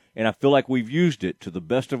given, and I feel like we've used it to the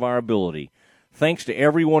best of our ability. Thanks to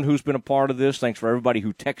everyone who's been a part of this. Thanks for everybody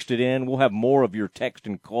who texted in. We'll have more of your text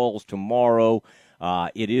and calls tomorrow.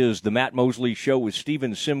 It is the Matt Mosley Show with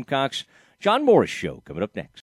Stephen Simcox. John Morris Show coming up next.